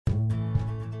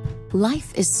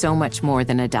Life is so much more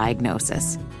than a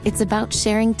diagnosis. It's about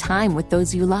sharing time with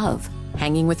those you love,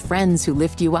 hanging with friends who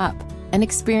lift you up, and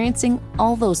experiencing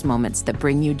all those moments that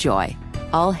bring you joy.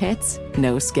 All hits,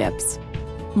 no skips.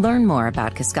 Learn more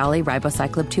about Kisqali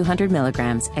Ribociclib 200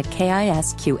 milligrams at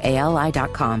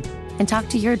KISQALI.com and talk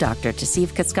to your doctor to see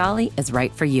if Kisqali is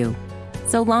right for you.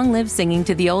 So long live singing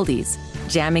to the oldies,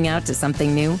 jamming out to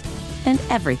something new, and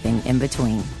everything in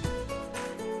between.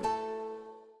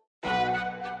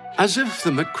 As if the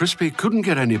McCrispy couldn't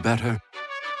get any better,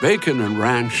 Bacon and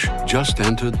Ranch just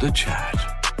entered the chat.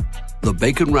 The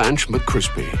Bacon Ranch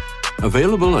McCrispy,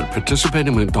 available at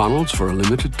participating McDonald's for a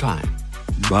limited time.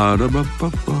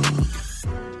 Ba-da-ba-ba-ba.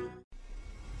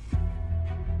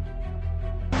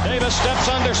 Davis steps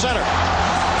under center.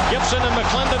 Gibson and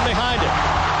McClendon behind him.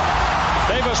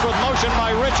 Davis with motion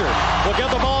by Richard. Will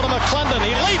give the ball to McClendon.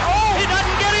 He leaps. Oh, he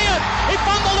doesn't get in. He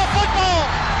fumbled the football.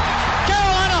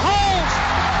 Carolina holds.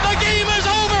 The game is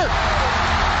over.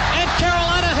 And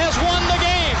Carolina has won the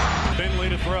game. Finley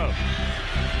to throw.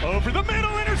 Over the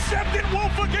middle, intercepted.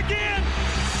 Wolford again.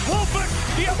 Wolford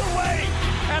the other way.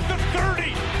 At the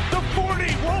 30, the 40,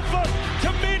 Wolford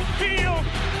to midfield.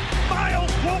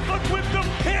 Miles Wolford with the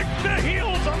pick, the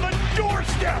heels on the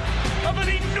doorstep of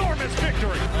an enormous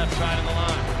victory. Left side of the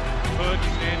line. Hood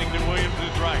standing to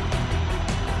Williams' right.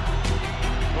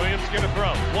 Williams gonna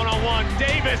throw. One-on-one.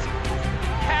 Davis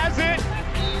has it.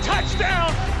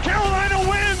 Touchdown. Carolina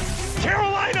wins.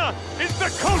 Carolina is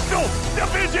the Coastal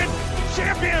Division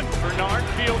champion. Bernard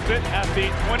fields it at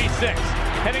the 26.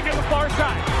 Heading to the far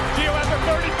side. Gio at the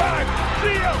 35.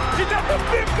 Gio, he's at the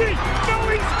 50. No,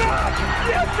 he's not.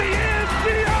 Yes, he is.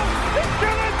 Gio is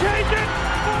going to take it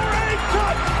for a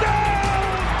touchdown.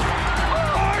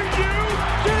 Are you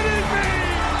kidding me?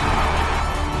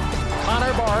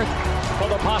 Connor Barth for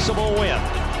the possible win.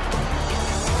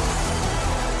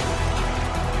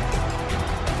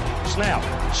 Snap,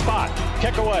 spot,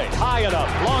 kick away, high enough,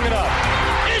 long enough.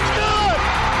 It's good!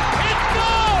 It's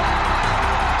good!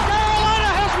 Carolina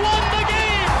has won the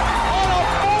game on a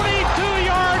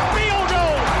 42-yard field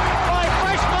goal by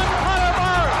freshman Connor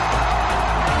Barth.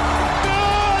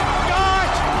 Good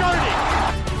gosh, dirty!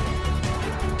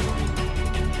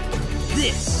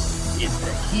 This is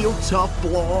the Heel Tough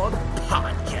Blog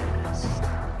Podcast.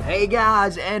 Hey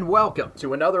guys, and welcome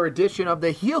to another edition of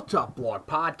the Heel Tough Blog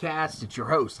Podcast. It's your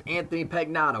host, Anthony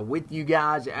Pagnotta, with you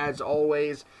guys as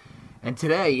always. And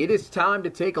today, it is time to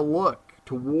take a look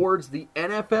towards the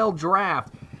NFL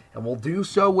Draft. And we'll do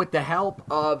so with the help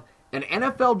of an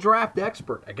NFL Draft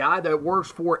expert, a guy that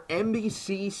works for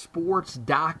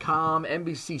NBCSports.com,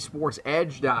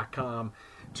 NBCSportsEdge.com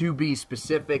to be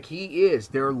specific. He is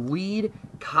their lead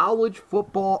college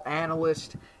football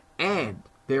analyst and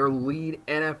their lead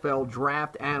NFL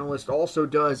draft analyst. Also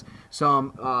does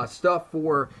some stuff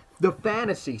for the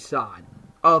fantasy side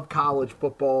of college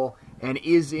football and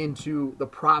is into the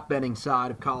prop betting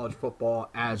side of college football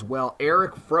as well.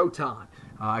 Eric Froton,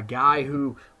 a guy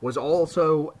who was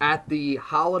also at the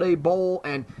Holiday Bowl,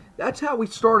 and that's how we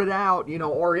started out. You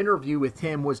know, our interview with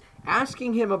him was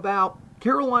asking him about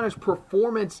Carolina's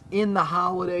performance in the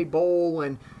Holiday Bowl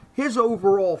and his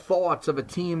overall thoughts of a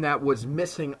team that was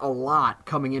missing a lot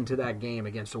coming into that game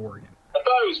against Oregon. I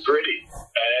thought it was gritty.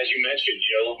 As you mentioned,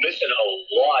 missing a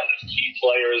lot of key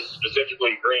players,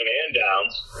 specifically Green and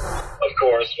Downs, of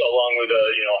course, along with a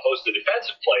host of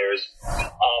defensive players.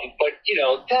 But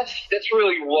that's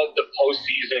really what the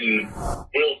postseason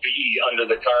will be under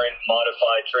the current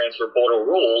modified transfer portal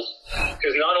rules.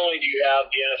 Because not only do you have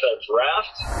the NFL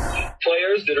draft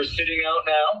players that are sitting out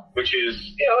now, which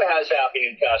is it has happened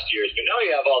in past years, but now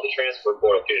you have all the transfer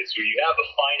portal kids, so you have a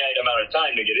finite amount of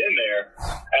time to get in there,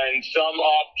 and some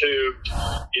opt to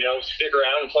stick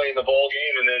around and play in the ball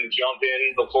game and then jump in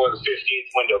before the 15th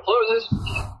window closes.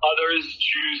 Others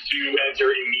choose to enter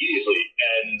immediately,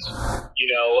 and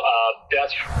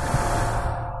that's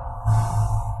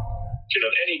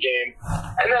of any game,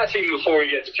 and that's even before we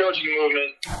get to coaching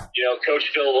movement. Coach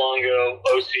Phil Longo,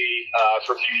 OC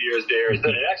for a few years there, has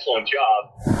done an excellent job.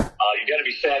 You got to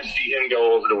be sad to see him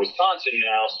go over to Wisconsin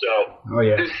now. So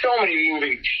There's so many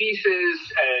moving pieces,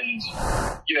 and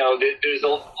there's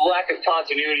a lack of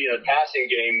continuity in the passing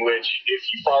game. Which, if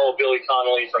you follow Billy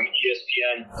Connolly from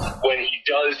ESPN, when he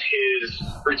does his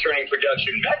returning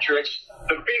production metrics,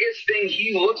 the biggest thing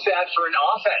he looks at for an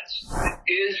offense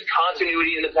is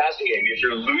continuity in the passing game. If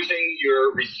you're losing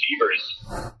your receivers,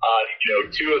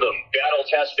 two of of them,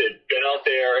 battle-tested, been out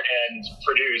there and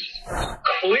produced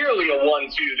clearly a 1-2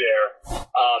 there.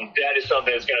 That is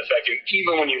something that's going to affect you,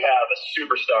 even when you have a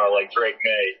superstar like Drake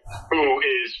May, who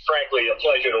is, frankly, a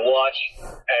pleasure to watch.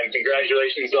 And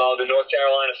congratulations to all the North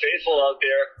Carolina faithful out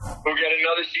there who get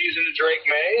another season of Drake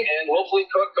May, and hopefully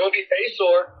Kobe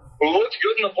Paysor, who looks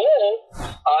good in the bowl,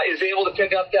 is able to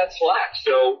pick up that slack.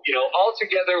 So,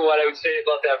 altogether, what I would say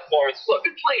about that performance, look,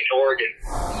 they're playing Oregon.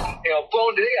 They got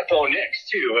Bo Nix,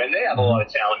 too, and they have a lot of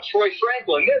talent. Troy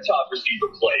Franklin, their top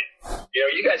receiver played.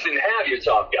 You guys didn't have your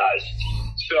top guys.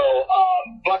 So,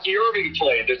 Bucky Irving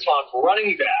played, the top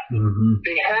running back. Mm-hmm.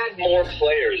 They had more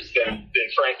players than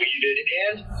frankly you did.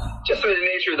 And just for the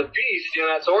nature of the beast,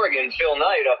 that's Oregon, Phil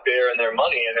Knight up there and their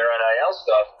money and their NIL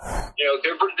stuff.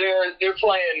 They're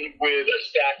playing with a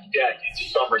stacked deck in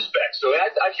some respects. So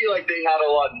I feel like they had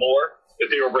a lot more that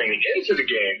they were bringing into the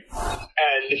game.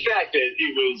 And the fact that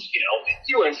it was,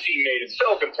 UNC made it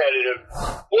so competitive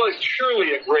was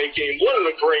truly a great game. One of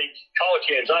the great college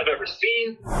games I've ever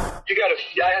seen. I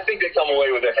think they come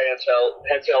away with their heads held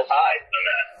high on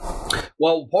that.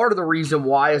 Well, part of the reason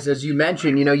why is, as you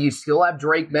mentioned, you still have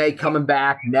Drake May coming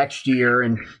back next year.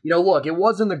 And, look, it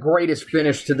wasn't the greatest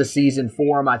finish to the season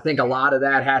for him. I think a lot of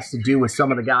that has to do with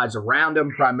some of the guys around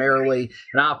him, primarily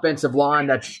an offensive line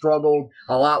that struggled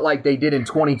a lot like they did in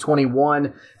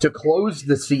 2021 to close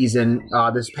the season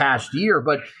this past year.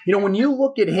 But, when you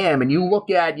look at him and you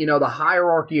look at, the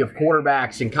hierarchy of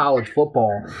quarterbacks in college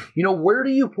football, where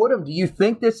do you put him? Do you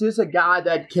think this is a guy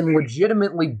that can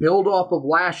legitimately build off of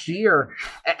last year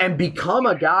and become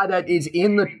a guy that is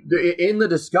in the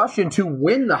discussion to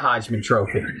win the Heisman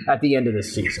Trophy at the end of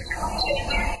this season?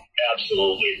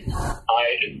 Absolutely.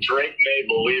 Drake May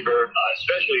believer,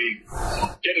 especially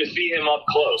getting to see him up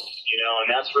close,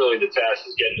 and that's really the test,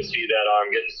 is getting to see that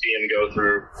arm, getting to see him go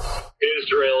through his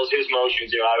drills, his motions.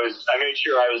 I made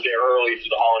sure I was there early for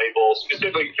the Holiday Bowl,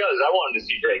 specifically because I wanted to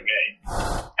see Drake May.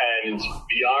 And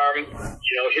the arm,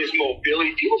 his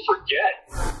mobility, people forget.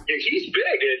 He's big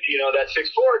at, that 6'4",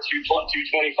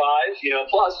 225,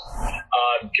 plus.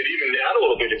 Could even add a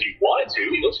little bit if he wanted to.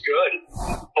 He looks good.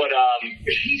 But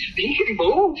he can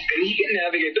move and he can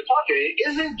navigate the pocket. It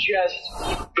isn't just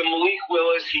the Malik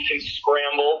Willis, he can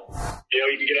scramble.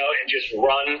 He can get out and just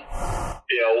run,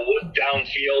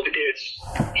 downfield.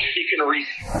 He can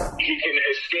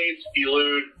escape,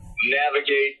 elude,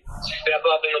 navigate, step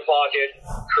up in the pocket,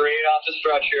 create off the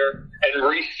structure, and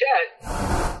reset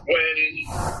when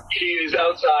he is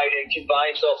outside and can buy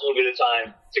himself a little bit of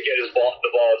time to get the ball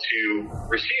to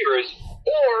receivers.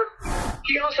 Or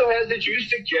he also has the juice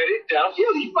to get it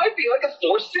downfield. He might be like a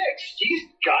 4.6. He's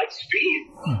got speed.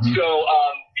 Mm-hmm. So,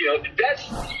 and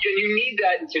you need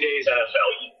that in today's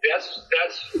NFL.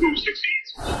 That's who succeeds.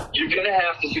 You're going to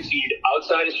have to succeed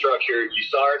outside of structure. You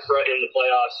saw it in the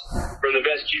playoffs from the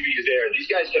best QBs there. These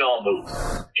guys can all move,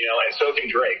 and so can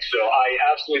Drake. So I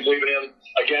absolutely believe in him.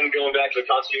 Again, going back to the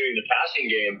continuity in the passing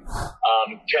game,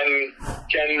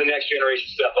 can the next generation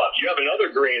step up? You have another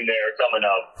Green there coming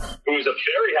up, who's a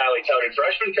very highly touted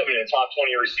freshman coming in, top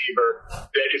 20 receiver.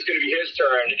 That it's going to be his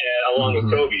turn along with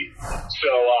Kobe.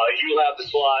 So he'll have the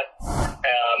slot.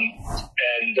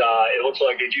 And it looks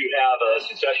like they do have a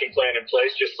succession plan in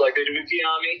place, just like they do with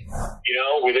Diami,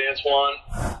 with Antoine.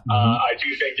 I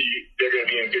do think that they're going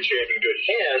to be in good shape and good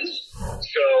hands.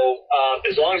 So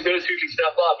as long as those two can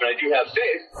step up, and I do have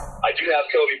faith, I do have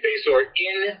Kobe Paysor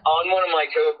on one of my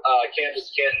Campus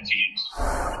Canton teams,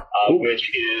 which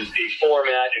is a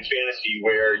format in fantasy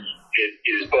where it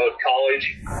is both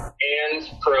college and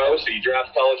pro. So you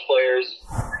draft college players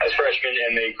as freshmen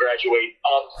and they graduate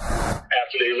up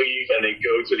after they leave and they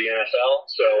go to the NFL.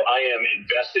 So I am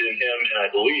invested in him, and I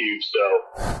believe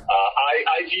so.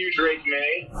 I view Drake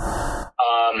May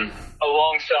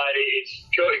alongside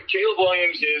Caleb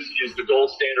Williams is the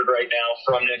gold standard right now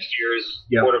from next year's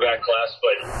quarterback class,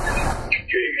 but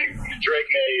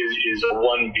Drake May is a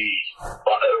 1B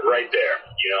right there.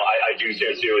 I do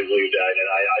sincerely believe that, and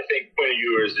I think Quinn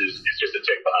Ewers is just a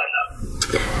tick behind that.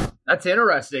 That's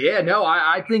interesting. Yeah, no,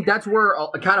 I think that's where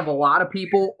kind of a lot of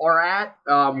people are at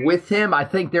with him. I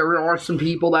think there are some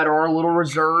people that are a little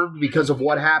reserved because of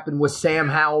what happened with Sam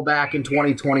Howell back in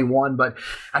 2021. But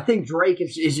I think Drake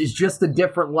is just a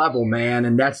different level, man.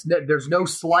 And there's no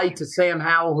slight to Sam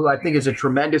Howell, who I think is a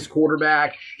tremendous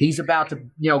quarterback. He's about to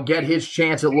get his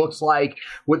chance, it looks like,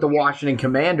 with the Washington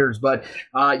Commanders. But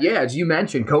as you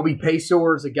mentioned, Kobe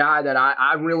Paysor is a guy that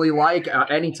I really like.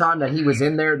 Anytime that he was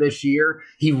in there this year,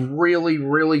 he really,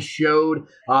 really showed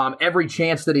every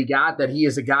chance that he got that he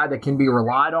is a guy that can be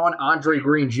relied on. Andre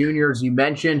Green Jr., as you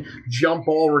mentioned, jump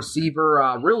ball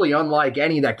receiver, really unlike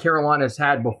any that Carolina's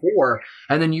had before.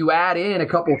 And then you add in a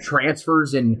couple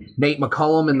transfers in Nate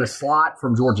McCullum in the slot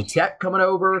from Georgia Tech coming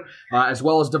over, as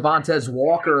well as Devontae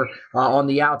Walker on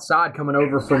the outside coming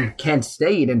over from Kent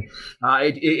State. And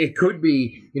it could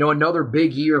be, another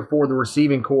big year for the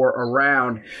receiving corps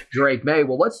around Drake May.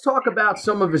 Well, let's talk about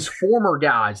some of his former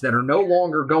guys that are no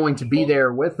longer going to be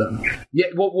there with him. Yeah,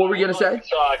 what were you going to say?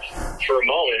 Talk for a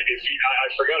moment. I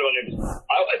forgot about him.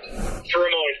 For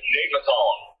a moment, Nate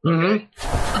McCullum. Okay.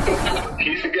 Mm-hmm.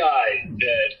 He's a guy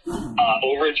that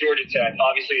over at Georgia Tech,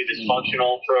 obviously a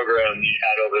dysfunctional program you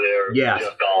had over there. Yes.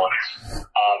 Jeff Collins.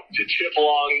 Chip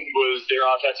Long was their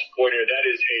offensive coordinator. That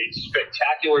is a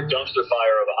spectacular dumpster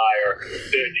fire of a hire.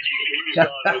 He was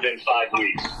gone within 5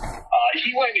 weeks. He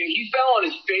went and he fell on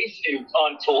his face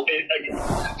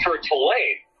for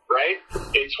Tulane. Right?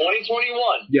 In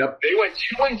 2021, yep. They went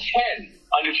 2-10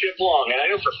 under Chip Long. And I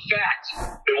know for a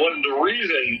fact that one of the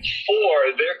reasons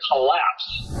for their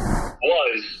collapse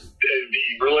was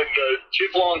the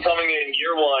Chip Long coming in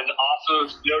year one off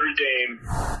of Notre Dame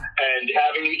and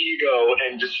having an ego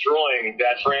and destroying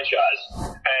that franchise.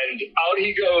 And out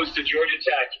he goes to Georgia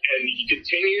Tech, and he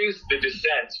continues the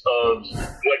descent of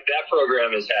what that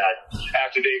program has had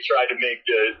after they've tried to make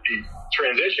the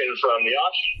transition from the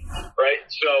option, right?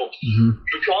 So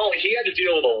McCollum, he had to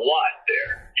deal with a lot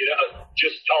there,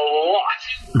 just a lot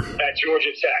at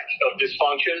Georgia Tech of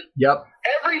dysfunction. Yep.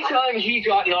 Every time he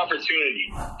got an opportunity,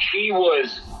 he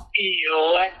was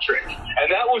electric.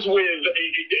 And that was with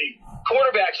a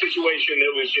quarterback situation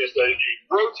that was just a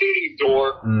rotating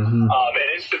door and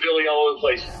instability all over the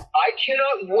place. I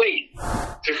cannot wait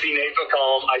to see Nate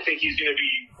McCollum. I think he's going to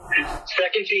be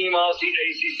second team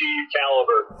ACC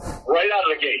caliber right out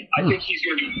of the gate. I think he's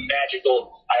going to be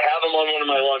magical. I have him on one of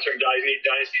my long-term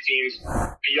dynasty teams.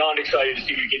 Beyond excited to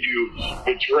see what he can do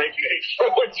with Drake May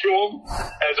throwing to him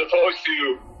as opposed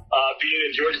to being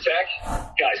in Georgia Tech.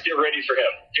 Guys, get ready for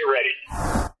him. Get ready.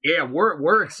 Yeah,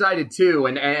 we're excited too,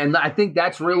 and I think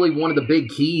that's really one of the big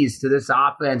keys to this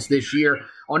offense this year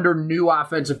under new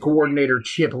offensive coordinator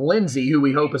Chip Lindsey, who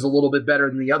we hope is a little bit better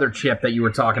than the other Chip that you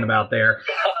were talking about there.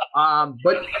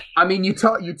 But I mean, you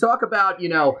talk about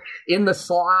in the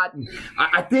slot. And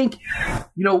I think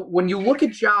when you look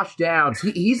at Josh Downs,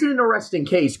 he's an interesting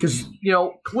case because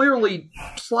clearly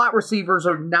slot receivers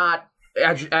are not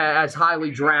as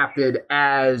highly drafted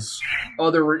as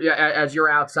your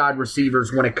outside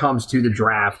receivers when it comes to the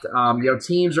draft.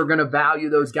 Teams are going to value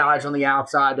those guys on the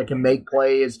outside that can make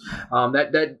plays,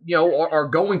 that are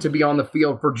going to be on the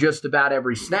field for just about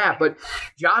every snap. But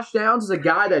Josh Downs is a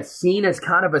guy that's seen as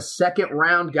kind of a second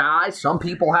round guy. Some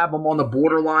people have him on the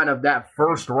borderline of that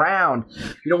first round.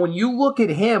 When you look at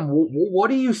him, what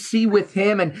do you see with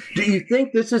him? And do you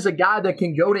think this is a guy that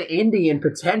can go to Indy and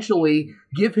potentially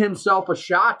give himself a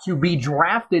shot to be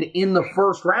drafted in the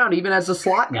first round, even as a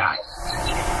slot guy?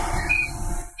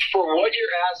 For what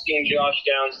you're asking Josh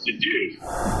Downs to do,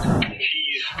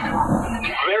 he's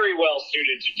very well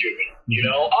suited to do it.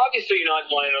 Obviously you're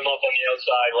not lining him up on the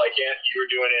outside like you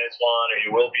were doing Antoine, or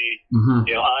you will be,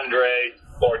 Andre,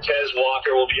 or Tez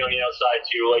Walker will be on the outside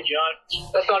too.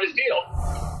 That's not his deal.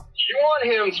 You want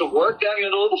him to work that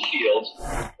middle of the field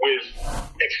with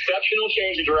exceptional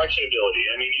change of direction ability.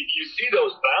 I mean, you see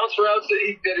those bounce routes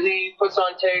that he puts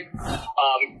on tape.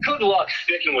 Good luck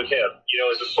sticking with him,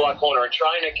 as a slot corner and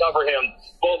trying to cover him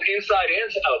both inside and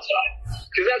outside.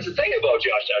 Because that's the thing about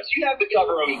Josh Downs. You have to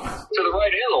cover him to the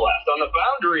right and the left. On the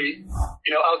boundary,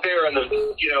 out there, and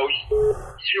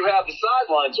you have the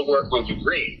sideline to work with the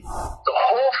green. The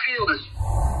whole field is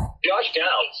Josh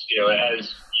Downs, as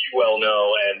you well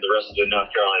know, and the rest of the North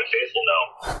Carolina faithful know.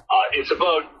 It's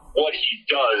about what he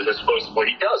does as opposed to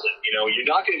what he doesn't. You're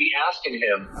not going to be asking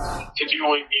him to do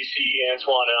what you see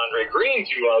Antoine and Andre Green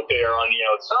do out there on the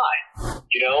outside,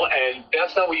 and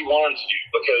that's not what you want him to do,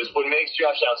 because what makes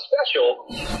Josh Downs special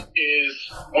is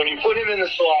when you put him in the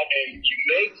slot and you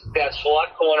make that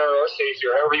slot corner or safety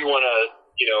or however you want to,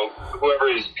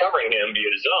 whoever is covering him, be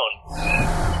it his own,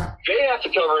 they have to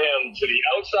cover him to the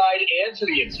outside and to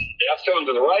the inside. They have to cover him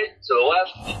to the right, to the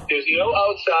left. There's no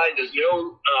outside. There's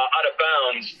no out of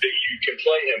bounds that you can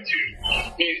play him to.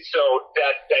 So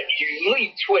that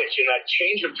elite twitch and that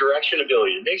change of direction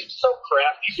ability, it makes him so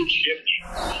crafty, so shifty,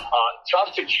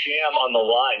 tough to jam on the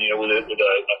line, with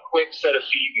a quick set of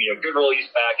feet, good release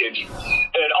package.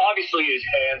 And then obviously his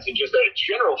hands and just a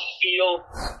general feel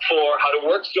for how to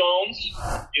work zones.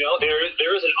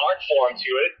 There is an art form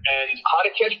to it, and how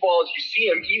to catch balls ball, you see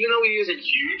him, even though he isn't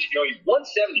huge, he's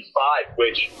 175,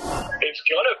 which it's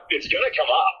gonna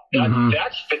come up.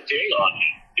 That's the ding on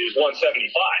him, is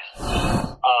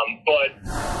 175. But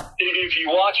if you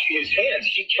watch his hands,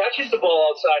 he catches the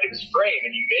ball outside of his frame,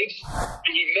 and he makes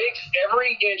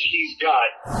every inch he's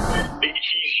got,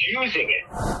 he's using it,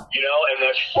 and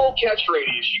that full catch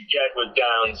radius you get with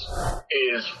Downs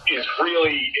is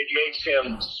really, it makes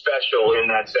him special in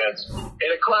that sense.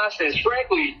 And a class is,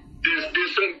 frankly,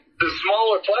 there's some the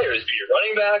smaller players, be it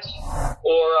running backs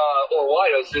or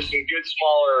wideouts, there's some good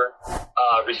smaller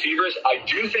receivers. I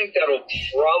do think that'll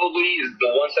probably is the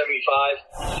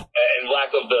 175 and lack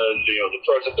of the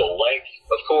prototypical length,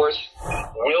 of course,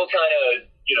 will kind of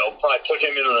probably put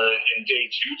him in day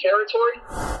 2 territory.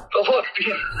 But look,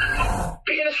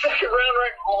 being a second round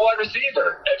ranked wide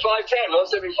receiver at 5'10",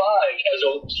 175 as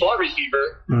a slot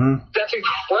receiver, that's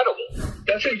incredible.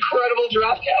 That's incredible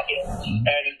draft capital.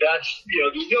 And that's,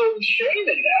 there's no shame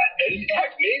in that. And in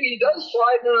fact, maybe he does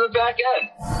slide into the back end.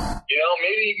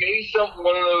 Maybe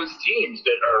one of those teams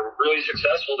that are really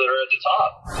successful that are at the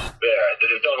top there, that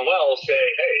have done well, say,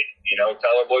 hey,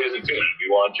 Tyler Boyd isn't doing it. We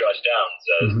want Josh Downs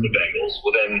as the Bengals.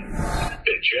 Well, then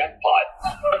jackpot.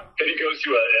 Then he goes to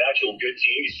an actual good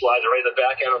team. He slides right at the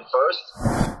back end first.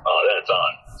 Oh, then it's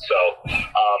on. So,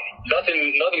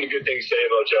 nothing but good things to say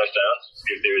about Josh Downs.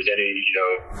 If there's any,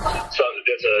 something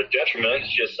that's a detriment,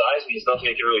 it's just size, and there's nothing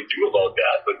he can really do about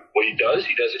that. But what he does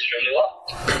extremely well.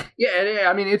 Yeah,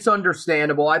 I mean, it's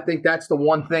understandable. I think that's the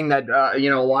one thing that, a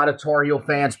lot of Tar Heel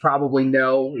fans probably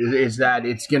know is that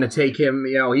it's going to take him,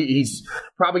 he's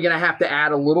probably going to have to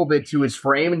add a little bit to his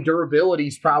frame, and durability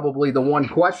is probably the one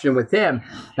question with him.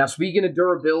 Now, speaking of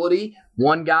durability,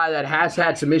 one guy that has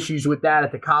had some issues with that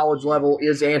at the college level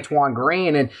is Antoine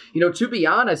Green. And, to be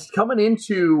honest, coming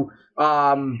into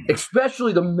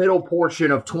especially the middle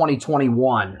portion of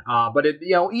 2021, but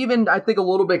even I think a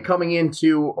little bit coming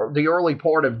into the early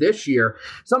part of this year,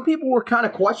 some people were kind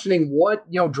of questioning what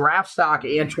draft stock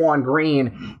Antoine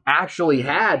Green actually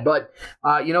had. But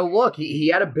look, he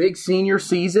had a big senior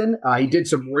season. He did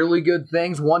some really good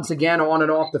things once again on and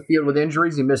off the field with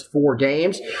injuries. He missed 4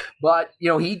 games, but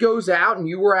he goes out, and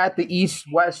you were at the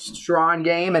East-West Shrine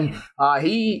game, and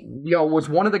he was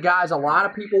one of the guys a lot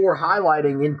of people were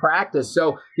highlighting in practice.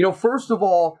 So, first of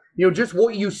all, just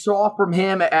what you saw from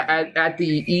him at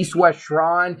the East-West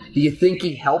Shrine, do you think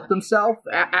he helped himself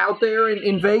out there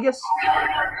in Vegas?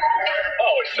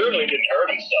 Oh, he certainly didn't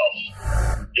hurt himself.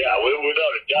 Yeah,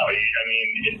 without a doubt. I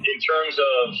mean, in terms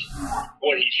of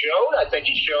what he showed, I think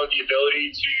he showed the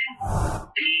ability to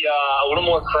be a little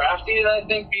more crafty than I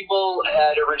think people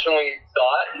had originally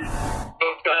thought.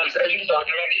 Because as you talked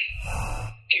about,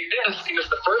 he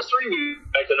missed the first 3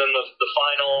 weeks, and then the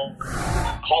final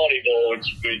Holiday Bowl, which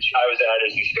I was at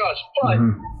as discussed, but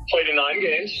played in 9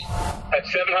 games, had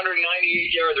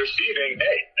 798 yards receiving.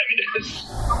 Hey, I mean,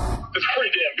 that's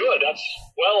pretty damn good. That's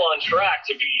well on track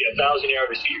to be a 1,000-yard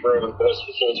receiver over the course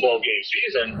of the full 12-game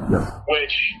season,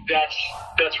 which that's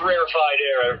rarefied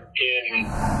air in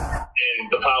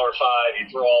the Power 5. You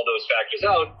throw all those factors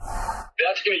out,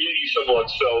 that's going to get you some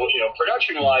looks. So,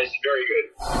 production-wise, very good.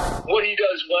 What he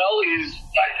does well is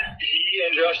he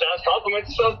and Josh Downs complement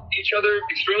each other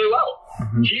extremely well.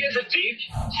 He is a deep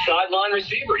sideline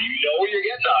receiver. You know what you're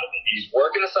getting out of him. He's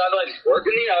working the sideline. He's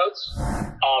working the outs.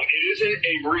 It isn't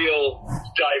a real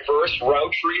diverse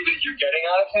route tree that you're getting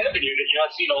out of him, and you're not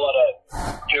seeing a lot of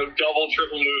double,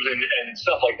 triple moves and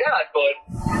stuff like that. But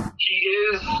he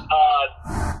is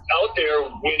out there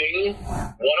winning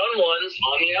one-on-ones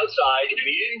on the outside, and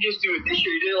he didn't just do it this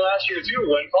year. He did it last year too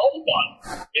when called upon.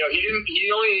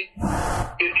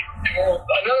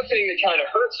 Another thing that kind of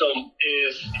hurts him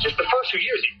is just the first 2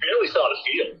 years he barely saw the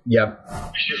field. Yep.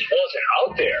 He just wasn't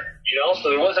out there, so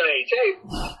there wasn't any tape.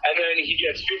 And then he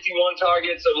gets 51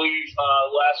 targets, I believe,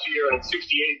 last year and 68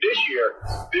 this year.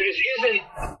 There just isn't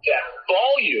that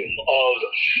volume of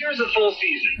here's a full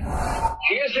season.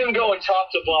 Here's him going top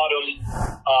to bottom,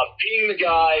 being the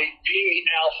guy, being the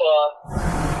alpha,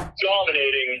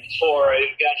 dominating for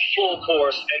that full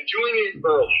course and doing it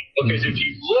early. Because if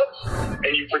you look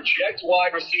and you project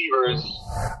wide receivers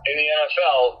in the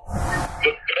NFL,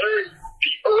 the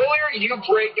earlier you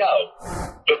break out,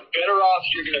 the better off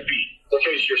you're going to be.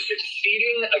 Because you're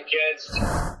succeeding against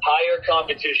higher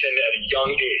competition at a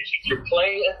young age. If you're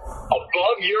playing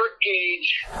above your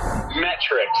age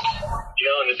metrics,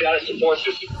 and the data supports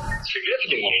this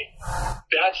significantly,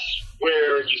 that's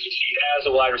where you succeed as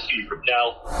a wide receiver.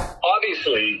 Now,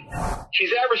 obviously,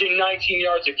 he's averaging 19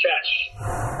 yards a catch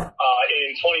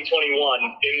in 2021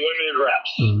 in limited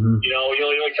reps. He only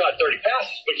caught 30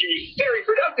 passes, but he was very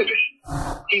productive in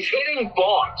it. He's hitting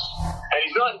bombs. And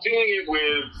he's not doing it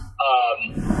with,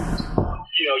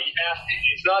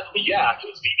 it's not the yak,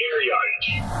 it's the air yardage.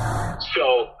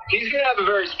 So he's going to have a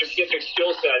very specific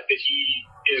skill set that he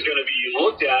is going to be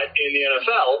looked at in the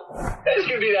NFL. It's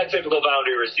going to be that typical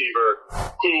boundary receiver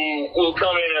who will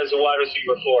come in as a wide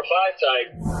receiver 4 or 5 type,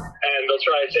 and they'll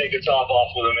try to take the top off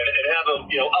with him and have him,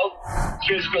 out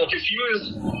physical. Because he was,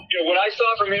 what I saw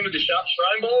from him at the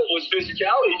Shrine Bowl was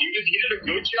physicality. He did a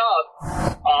good job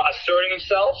asserting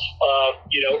himself,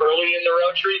 early in the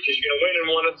route tree, because you're going to win in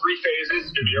one of 3 phases.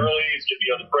 It's going to be early, it's going to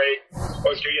be on the break, or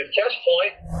it's going to be at the catch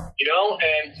point,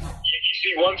 and you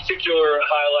see one particular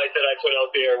highlight that I put out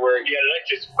there where he had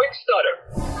just a quick stutter.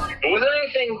 It wasn't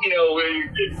anything,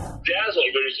 dazzling,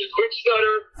 but it was just a quick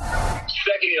stutter,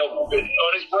 second,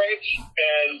 on his break,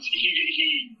 and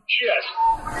he just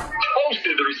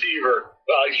toasted the receiver.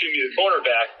 The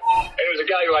cornerback. And it was a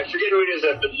guy who, I forget who it is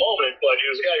at the moment, but he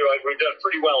was a guy who had done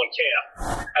pretty well in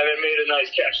camp and then made a nice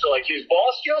catch. So, his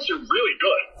ball skills are really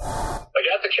good.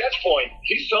 At the catch point,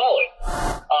 he's solid.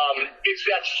 It's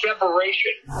that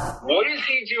separation. What is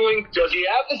he doing? Does he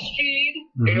have the speed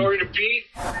in order to beat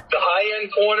the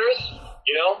high-end corners?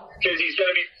 Because he's going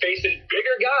to be facing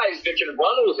bigger guys that can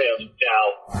run with him now.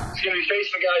 He's going to be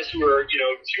facing guys who are,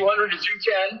 200 to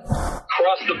 210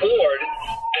 across the board,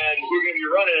 and who are going to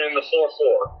be running in the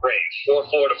 4.4 range,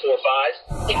 4.4 to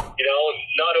 4.5.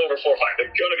 Not over 4.5.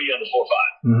 They're going to be under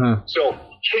 4.5. So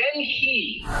can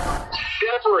he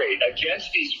separate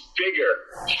against these bigger,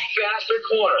 faster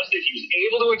corners that he was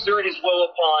able to exert his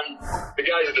will upon the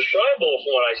guys at the Shrine Bowl,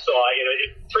 from what I saw,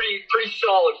 in pretty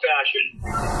solid fashion?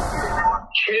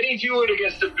 Can he do it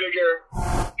against the bigger,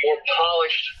 more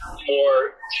polished,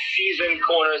 more seasoned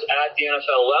corners at the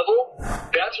NFL level?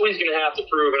 That's what he's going to have to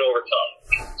prove and overcome.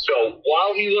 So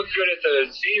while he looked good at the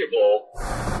Senior Bowl,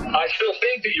 I still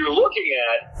think that you're looking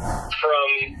at,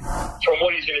 from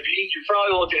what he's going to be, you're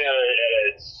probably looking at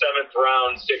a 7th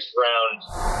round, 6th round.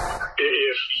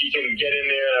 If he can get in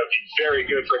there, that would be very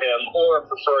good for him, or a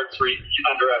preferred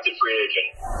undrafted free agent,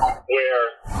 where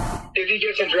if he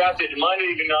gets undrafted, it might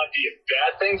even not be a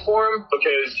bad thing for him,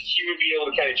 because he would be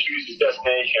able to kind of choose his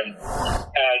destination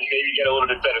and maybe get a little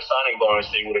bit better signing bonus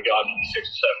than he would have gotten in the 6th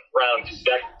or 7th round, because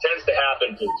that tends to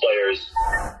happen to players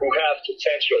who have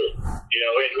potential,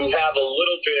 and who have a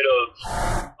little bit of,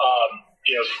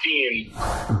 steam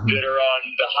that are on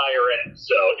the higher end.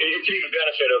 So it can even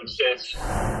benefit him, since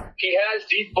he has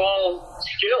deep ball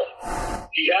skill.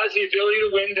 He has the ability to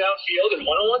win downfield in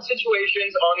one-on-one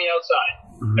situations on the outside.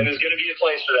 And there's going to be a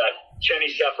place for that. Can he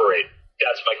separate?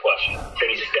 That's my question. Can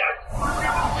he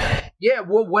stack? Yeah,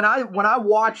 well, when I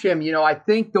watch him, I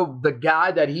think the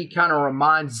guy that he kind of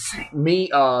reminds me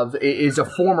of is a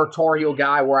former Tar Heel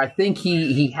guy, where I think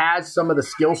he has some of the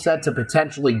skill set to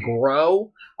potentially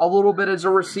grow a little bit as a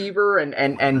receiver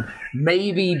and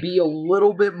maybe be a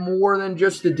little bit more than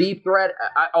just a deep threat.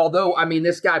 Although,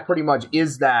 this guy pretty much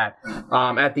is that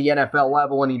at the NFL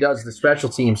level, and he does the special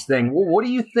teams thing. Well, what do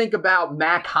you think about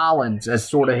Mac Hollins as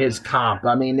sort of his comp?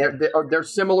 They're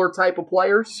similar type of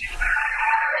players?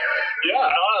 Yeah,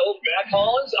 Mac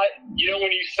Hollins,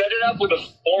 when you set it up with a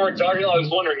former Tar Heel, I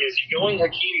was wondering, is he going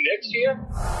Hakeem Nicks here?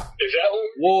 Is that what?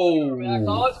 Whoa. Mac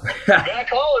Hollins? Mac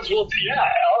Hollins will,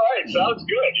 all right, sounds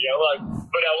good.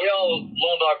 But we all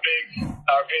love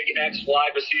our big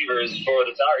ex-wide receivers for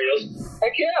the Tar Heels.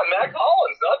 Heck yeah, Mac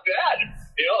Hollins, not bad.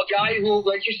 A guy who,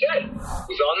 like you said,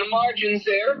 was on the margins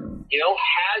there,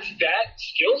 has that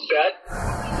skill set,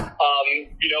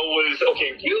 was,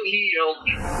 okay, will he,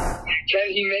 can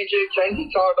he make it? Can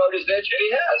he carve out his niche? And he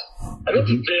has. I think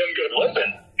it's a damn good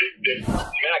living that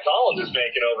Mac Hollins is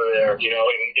making over there, in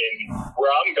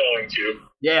where I'm going to.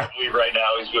 Yeah. I believe right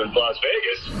now he's with Las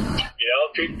Vegas.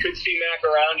 Could see Mac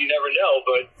around, you never know.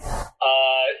 But,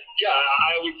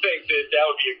 I would think that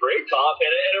would be a great comp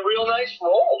and a real nice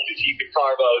role if he could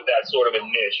carve out that sort of a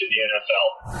niche in the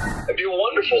NFL. It'd be a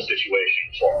wonderful situation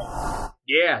for him.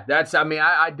 Yeah,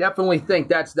 I definitely think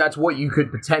that's what you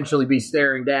could potentially be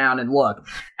staring down. And look,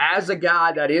 as a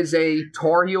guy that is a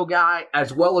Tar Heel guy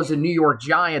as well as a New York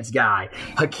Giants guy,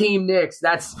 Hakeem Nicks,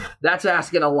 that's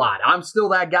asking a lot. I'm still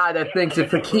that guy that thinks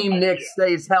if Hakeem Nicks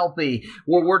stays healthy,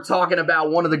 we're talking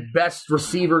about one of the best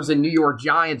receivers in New York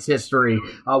Giants history,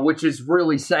 which is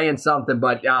really saying something.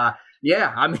 But I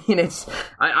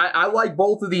like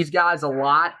both of these guys a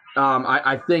lot.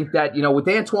 I think that, with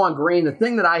Antoine Green, the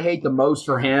thing that I hate the most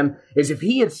for him is if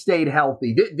he had stayed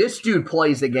healthy. This dude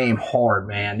plays the game hard,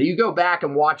 man. You go back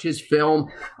and watch his film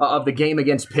of the game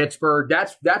against Pittsburgh.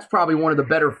 That's probably one of the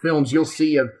better films you'll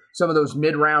see of some of those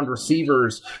mid-round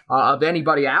receivers of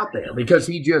anybody out there, because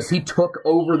he took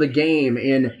over the game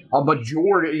in a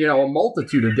majority, a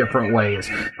multitude of different ways.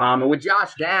 And with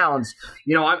Josh Downs,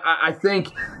 I think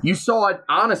you saw it,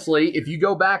 honestly, if you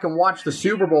go back and watch the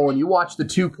Super Bowl and you watch the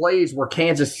two plays where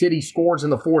Kansas City scores in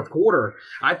the fourth quarter,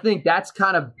 I think that's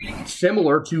kind of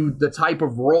similar to the type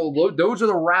of role. Those are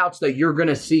the routes that you're going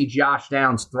to see Josh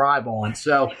Downs thrive on.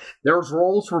 So there's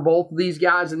roles for both of these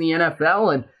guys in the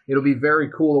NFL, and it'll be very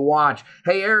cool to watch.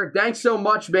 Hey, Eric, thanks so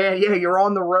much, man. Yeah, you're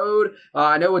on the road.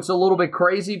 I know it's a little bit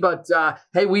crazy, but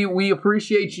hey, we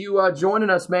appreciate you joining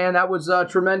us, man. That was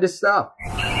tremendous stuff.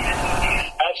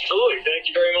 Absolutely. Thank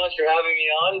you very much for having me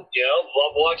on.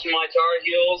 Love watching my Tar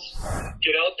Heels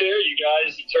get out there. You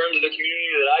guys, in terms of the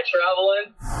community that I travel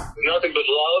in, nothing but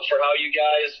love for how you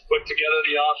guys put together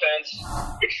the offense.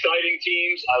 Exciting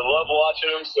teams. I love watching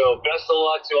them. So best of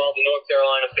luck to all the North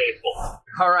Carolina faithful.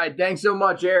 All right. Thanks so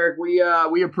much, Eric. We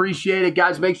appreciate it.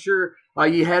 Guys, make sure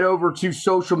you head over to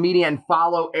social media and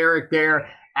follow Eric there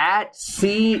at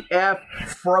CF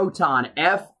Froton,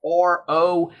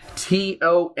 Froton,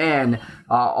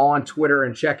 on Twitter,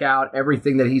 and check out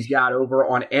everything that he's got over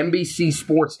on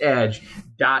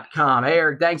NBCSportsEdge.com. Hey,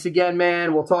 Eric, thanks again,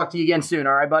 man. We'll talk to you again soon.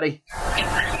 All right, buddy?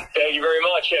 Thank you very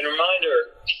much. And reminder,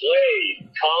 play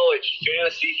college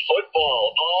fantasy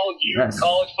football. All you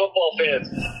college football fans,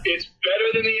 it's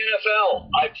better than the NFL.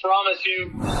 I promise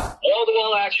you,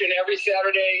 wall-to-wall action every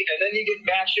Saturday, and then you get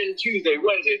action Tuesday,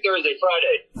 Wednesday, Thursday,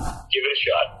 Friday. Give it a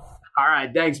shot. All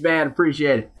right, thanks, man.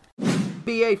 Appreciate it.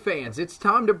 NBA fans, it's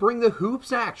time to bring the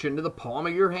hoops action to the palm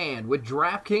of your hand with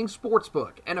DraftKings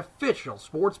Sportsbook, an official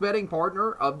sports betting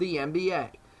partner of the NBA.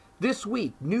 This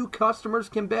week, new customers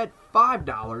can bet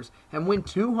 $5 and win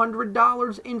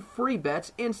 $200 in free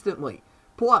bets instantly.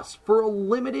 Plus, for a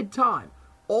limited time,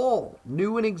 all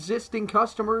new and existing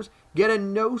customers get a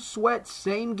no-sweat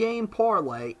same-game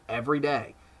parlay every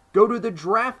day. Go to the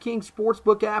DraftKings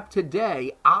Sportsbook app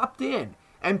today, opt in,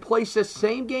 and place a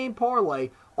same-game parlay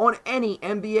on any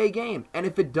NBA game. And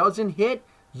if it doesn't hit,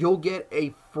 you'll get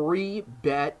a free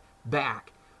bet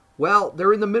back. Well,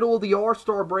 they're in the middle of the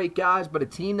All-Star break, guys, but a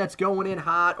team that's going in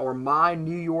hot are my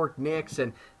New York Knicks,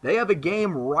 and they have a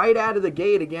game right out of the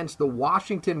gate against the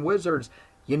Washington Wizards.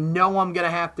 I'm going to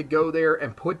have to go there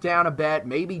and put down a bet,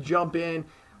 maybe jump in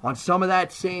on some of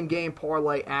that same-game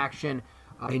parlay action,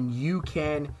 and you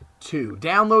can too.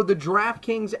 Download the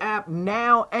DraftKings app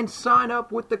now and sign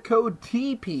up with the code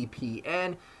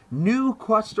TPPN. New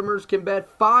customers can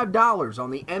bet $5 on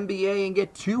the NBA and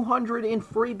get $200 in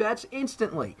free bets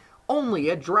instantly. Only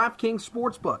at DraftKings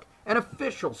Sportsbook, an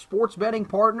official sports betting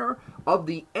partner of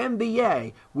the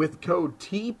NBA, with code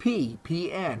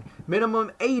TPPN.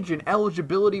 Minimum age and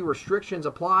eligibility restrictions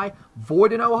apply.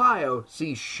 Void in Ohio.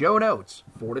 See show notes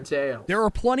for details. There are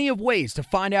plenty of ways to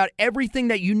find out everything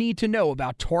that you need to know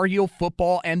about Tar Heel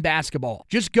football and basketball.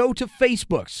 Just go to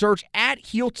Facebook, search at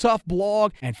Heel Tough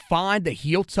Blog, and find the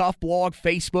Heel Tough Blog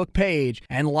Facebook page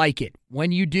and like it.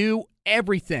 When you do,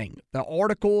 everything, the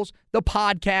articles, the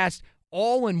podcast,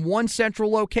 all in one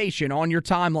central location on your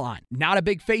timeline. Not a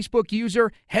big Facebook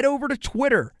user? Head over to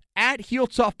Twitter, at Heel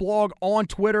Tough Blog on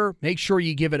Twitter. Make sure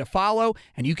you give it a follow,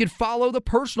 and you can follow the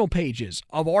personal pages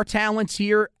of our talents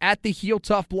here at the Heel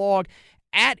Tough Blog,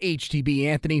 at HTB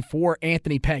Anthony for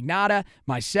Anthony Pagnotta,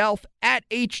 myself at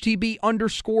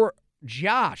HTB_Josh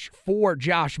for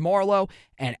Josh Marlowe,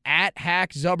 and at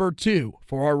Hack Zubbard 2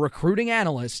 for our recruiting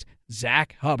analyst,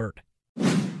 Zach Hubbard.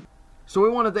 So we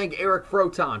want to thank Eric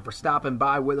Froton for stopping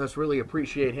by with us. Really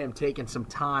appreciate him taking some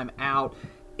time out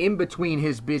in between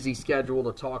his busy schedule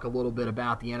to talk a little bit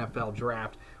about the NFL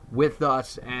draft with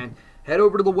us. And head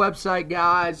over to the website,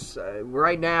 guys.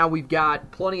 Right now we've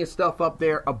got plenty of stuff up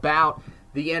there about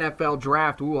the NFL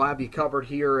draft. We will have you covered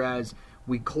here as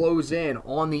we close in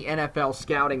on the NFL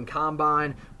Scouting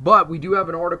Combine. But we do have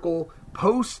an article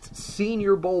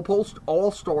post-Senior Bowl,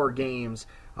 post-All-Star games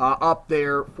up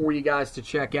there for you guys to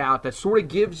check out that sort of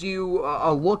gives you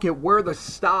a look at where the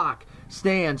stock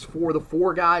stands for the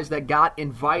four guys that got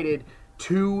invited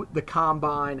to the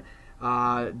Combine.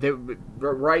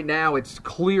 Right now it's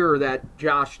clear that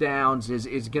Josh Downs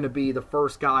is going to be the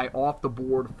first guy off the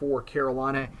board for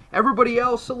Carolina. Everybody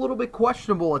else a little bit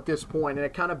questionable at this point, and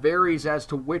it kind of varies as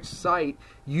to which site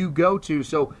you go to.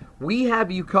 So we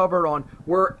have you covered on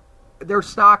where their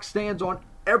stock stands on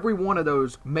every one of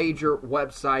those major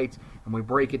websites, and we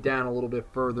break it down a little bit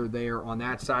further there on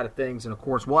that side of things. And, of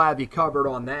course, we'll have you covered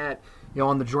on that,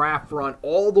 on the draft front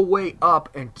all the way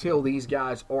up until these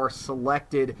guys are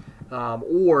selected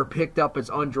or picked up as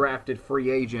undrafted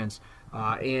free agents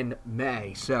in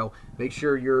May. So make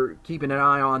sure you're keeping an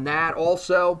eye on that.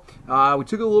 Also, we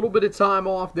took a little bit of time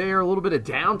off there, a little bit of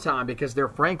downtime, because there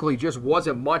frankly just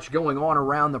wasn't much going on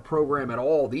around the program at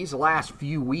all these last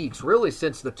few weeks, really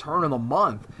since the turn of the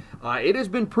month. It has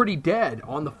been pretty dead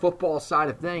on the football side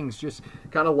of things, just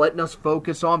kind of letting us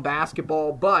focus on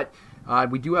basketball. But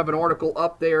we do have an article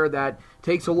up there that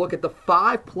takes a look at the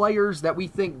 5 players that we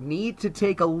think need to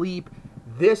take a leap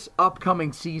this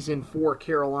upcoming season for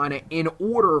Carolina in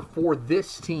order for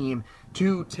this team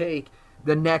to take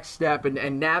the next step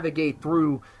and navigate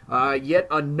through yet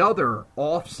another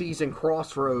off-season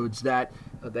crossroads that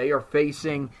they are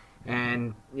facing.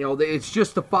 And, it's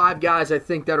just the 5 guys I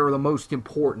think that are the most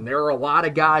important. There are a lot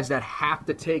of guys that have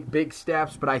to take big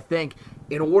steps, but I think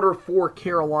in order for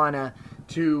Carolina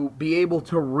to be able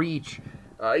to reach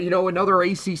another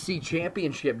ACC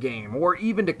championship game, or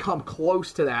even to come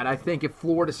close to that. I think if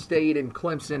Florida State and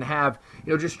Clemson have,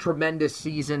 just tremendous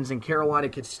seasons and Carolina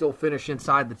could still finish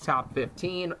inside the top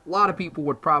 15, a lot of people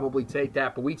would probably take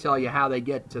that, but we tell you how they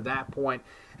get to that point.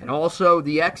 And also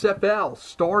the XFL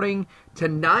starting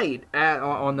tonight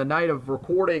on the night of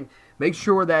recording. Make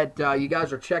sure that you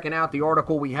guys are checking out the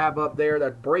article we have up there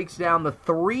that breaks down the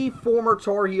 3 former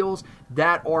Tar Heels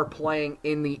that are playing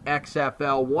in the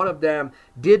XFL. One of them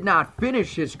did not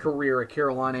finish his career at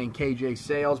Carolina in KJ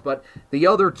Sales, but the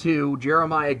other 2,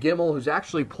 Jeremiah Gimmel, who's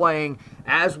actually playing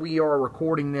as we are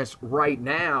recording this right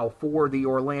now for the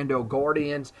Orlando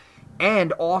Guardians,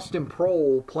 and Austin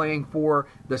Prohl playing for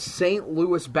the St.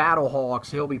 Louis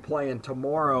Battlehawks. He'll be playing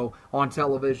tomorrow on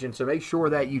television, so make sure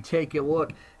that you take a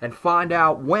look and find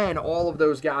out when all of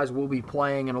those guys will be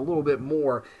playing and a little bit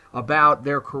more about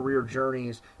their career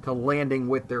journeys to landing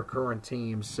with their current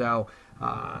teams. So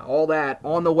all that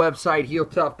on the website,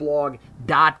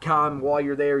 HeelToughBlog.com. While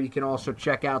you're there, you can also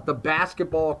check out the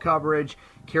basketball coverage.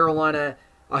 Carolina,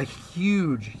 a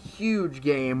huge, huge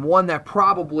game, one that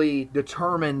probably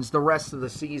determines the rest of the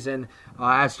season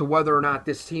as to whether or not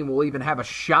this team will even have a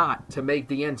shot to make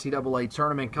the NCAA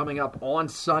tournament, coming up on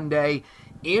Sunday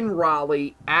in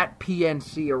Raleigh at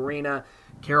PNC Arena.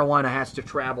 Carolina has to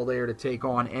travel there to take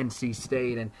on NC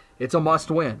State, and it's a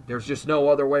must-win. There's just no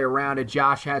other way around it.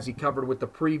 Josh has you covered with the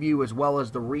preview as well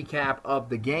as the recap of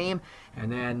the game,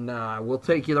 and then we'll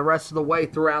take you the rest of the way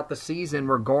throughout the season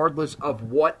regardless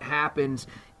of what happens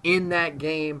in that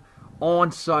game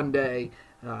on Sunday.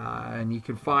 And you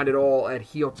can find it all at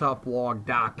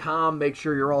HeelToughBlog.com. Make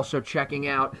sure you're also checking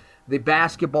out the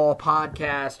basketball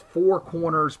podcast, Four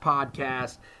Corners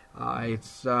podcast.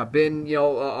 It's been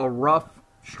a rough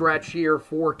stretch here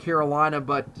for Carolina,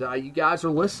 but you guys are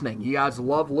listening. You guys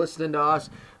love listening to us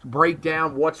break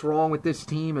down what's wrong with this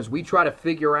team as we try to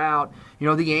figure out,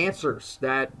 the answers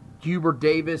that Hubert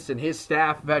Davis and his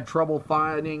staff have had trouble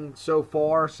finding so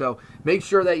far. So make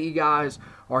sure that you guys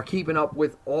are keeping up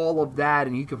with all of that,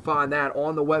 and you can find that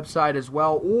on the website as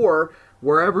well, or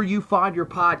wherever you find your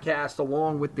podcast,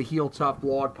 along with the Heel Tough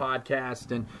Blog podcast.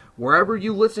 And wherever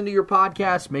you listen to your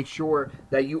podcast, make sure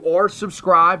that you are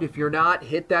subscribed. If you're not,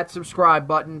 hit that subscribe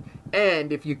button.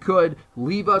 And if you could,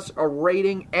 leave us a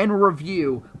rating and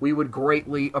review. We would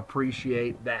greatly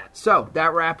appreciate that. So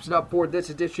that wraps it up for this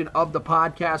edition of the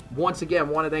podcast. Once again,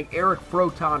 want to thank Eric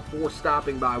Froton for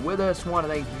stopping by with us. Want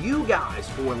to thank you guys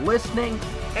for listening.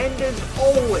 And as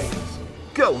always,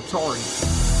 go Tar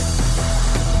Heels.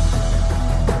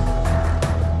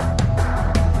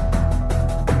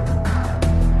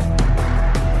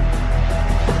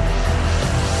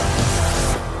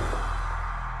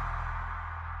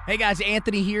 Hey guys,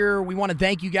 Anthony here. We want to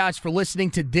thank you guys for listening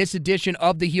to this edition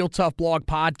of the Heel Tough Blog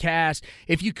podcast.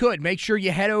 If you could, make sure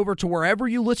you head over to wherever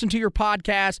you listen to your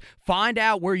podcast, find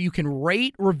out where you can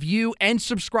rate, review, and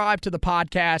subscribe to the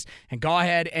podcast, and go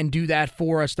ahead and do that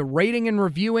for us. The rating and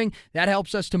reviewing, that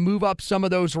helps us to move up some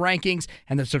of those rankings,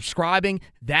 and the subscribing,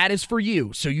 that is for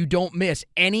you, so you don't miss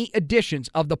any editions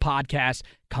of the podcast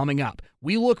coming up.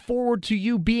 We look forward to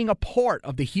you being a part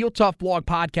of the Heel Tough Blog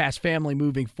podcast family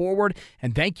moving forward,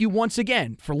 and thank you once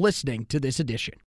again for listening to this edition.